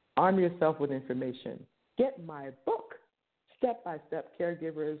 Arm yourself with information. Get my book, Step-by-Step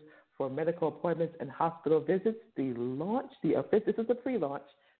Caregivers for Medical Appointments and Hospital Visits. This is the pre-launch.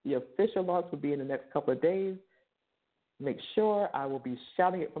 The official launch will be in the next couple of days. Make sure I will be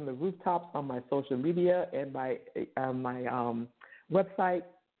shouting it from the rooftops on my social media and my website.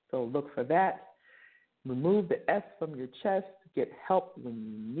 So look for that. Remove the S from your chest. Get help when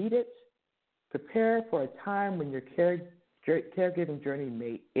you need it. Prepare for a time when your caregiving journey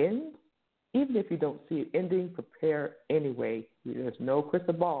may end. Even if you don't see it ending, prepare anyway. There's no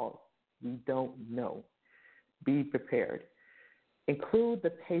crystal ball. We don't know. Be prepared. Include the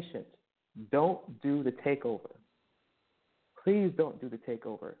patient. Don't do the takeover. Please don't do the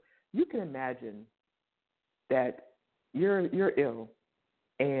takeover. You can imagine that you're ill,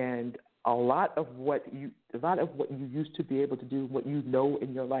 and a lot of what you used to be able to do, what you know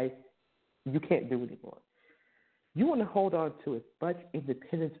in your life, you can't do anymore. You want to hold on to as much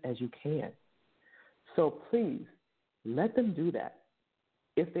independence as you can. So please let them do that.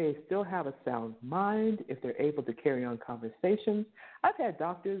 If they still have a sound mind, if they're able to carry on conversations. I've had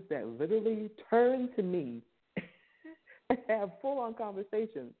doctors that literally turn to me and have full-on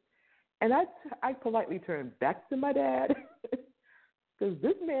conversations. And I politely turn back to my dad because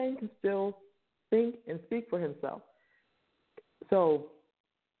this man can still think and speak for himself. So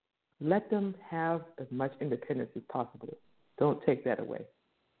let them have as much independence as possible. Don't take that away.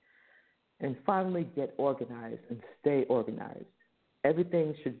 And finally, get organized and stay organized.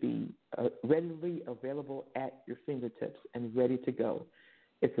 Everything should be readily available at your fingertips and ready to go.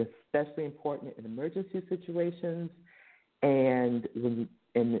 It's especially important in emergency situations and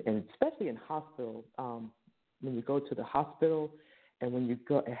and especially in hospital. When you go to the hospital and when you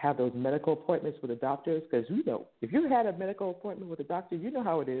go and have those medical appointments with the doctors, because you know, if you had a medical appointment with a doctor, you know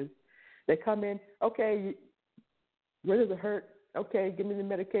how it is. They come in, okay, where does it hurt? Okay, give me the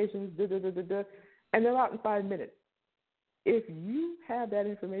medications, and they're out in 5 minutes. If you have that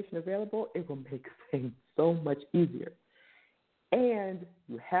information available, it will make things so much easier. And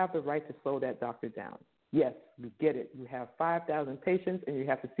you have the right to slow that doctor down. Yes, we get it. You have 5,000 patients and you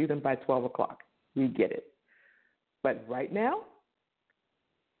have to see them by 12 o'clock. We get it. But right now,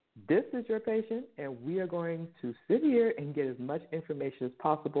 this is your patient, and we are going to sit here and get as much information as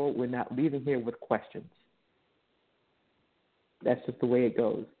possible. We're not leaving here with questions. That's just the way it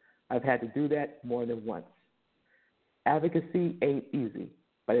goes. I've had to do that more than once. Advocacy ain't easy,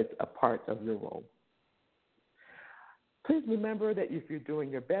 but it's a part of your role. Please remember that if you're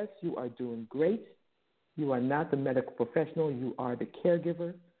doing your best, you are doing great. You are not the medical professional. You are the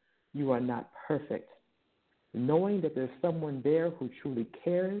caregiver. You are not perfect. Knowing that there's someone there who truly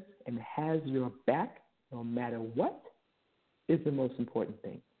cares and has your back, no matter what, is the most important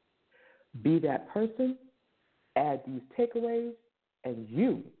thing. Be that person, add these takeaways, and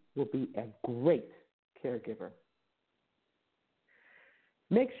you will be a great caregiver.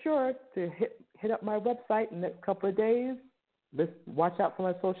 Make sure to hit up my website in the next couple of days. Watch out for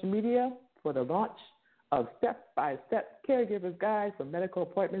my social media for the launch of Step-by-Step Caregiver's Guide for Medical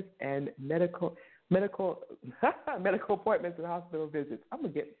Appointments and medical appointments and hospital visits. I'm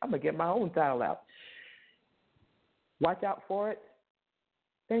gonna get my own title out. Watch out for it.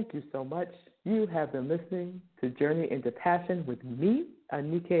 Thank you so much. You have been listening to Journey into Passion with me,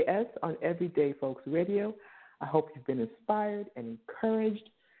 Anika S., on Everyday Folks Radio. I hope you've been inspired and encouraged.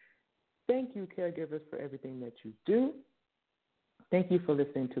 Thank you, caregivers, for everything that you do. Thank you for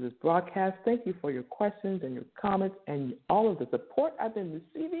listening to this broadcast. Thank you for your questions and your comments and all of the support I've been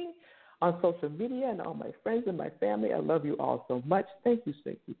receiving on social media and all my friends and my family. I love you all so much. Thank you,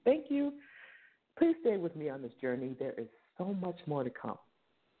 thank you, thank you. Please stay with me on this journey. There is so much more to come.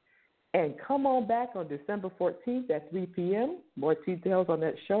 And come on back on December 14th at 3 p.m. More details on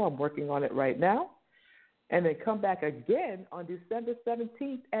that show. I'm working on it right now. And then come back again on December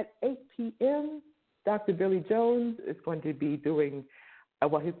 17th at 8 p.m. Dr. Billy Jones is going to be doing,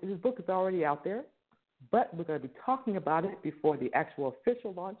 his book is already out there, but we're going to be talking about it before the actual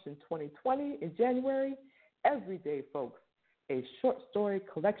official launch in 2020 in January. Everyday Folks, a short story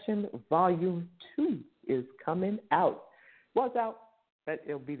collection, volume 2 is coming out. Well, it's out, but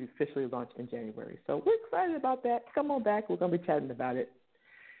it'll be officially launched in January. So we're excited about that. Come on back. We're going to be chatting about it.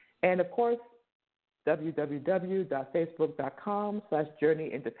 And, of course,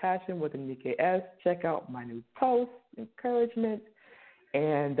 www.facebook.com/journeyintopassion with Anika S. Check out my new posts, encouragement,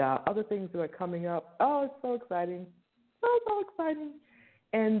 and other things that are coming up. Oh, it's so exciting. So exciting.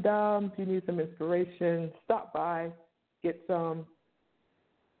 And if you need some inspiration, stop by, get some.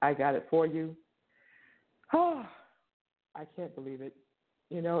 I got it for you. Oh, I can't believe it.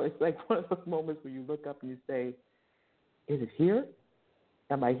 You know, it's like one of those moments where you look up and you say, is it here?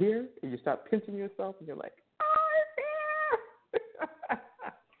 Am I here? And you start pinching yourself, and you're like, oh, it's here!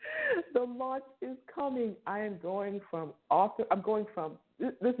 The launch is coming. I'm going from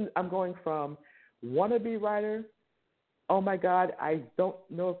wannabe writer. Oh my God, I don't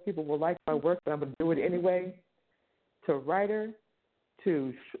know if people will like my work, but I'm going to do it anyway. To writer,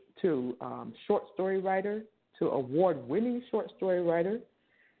 to short story writer, to award-winning short story writer,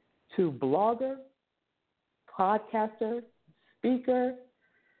 to blogger, podcaster, speaker,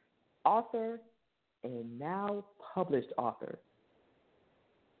 author, and now published author.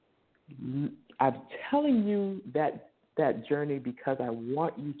 I'm telling you that journey because I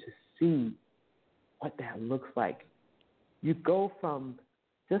want you to see what that looks like. You go from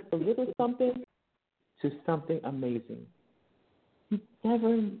just a little something to something amazing. You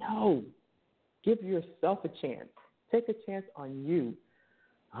never know. Give yourself a chance. Take a chance on you.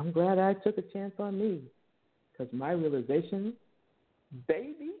 I'm glad I took a chance on me because my realization,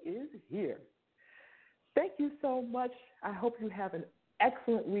 baby, is here. Thank you so much. I hope you have an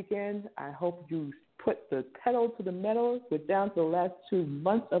excellent weekend. I hope you put the pedal to the metal. We're down to the last 2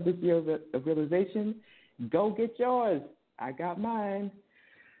 months of this year of realization. Go get yours. I got mine.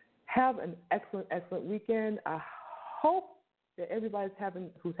 Have an excellent, excellent weekend. I hope that everybody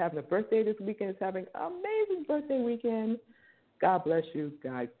who's having a birthday this weekend is having an amazing birthday weekend. God bless you.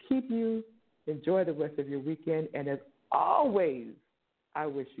 God keep you. Enjoy the rest of your weekend. And as always, I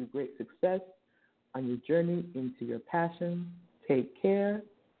wish you great success on your journey into your passion. Take care.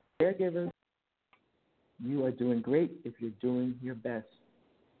 Caregivers, you are doing great if you're doing your best.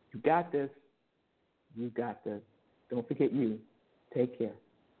 You got this. You got this. Don't forget you. Take care.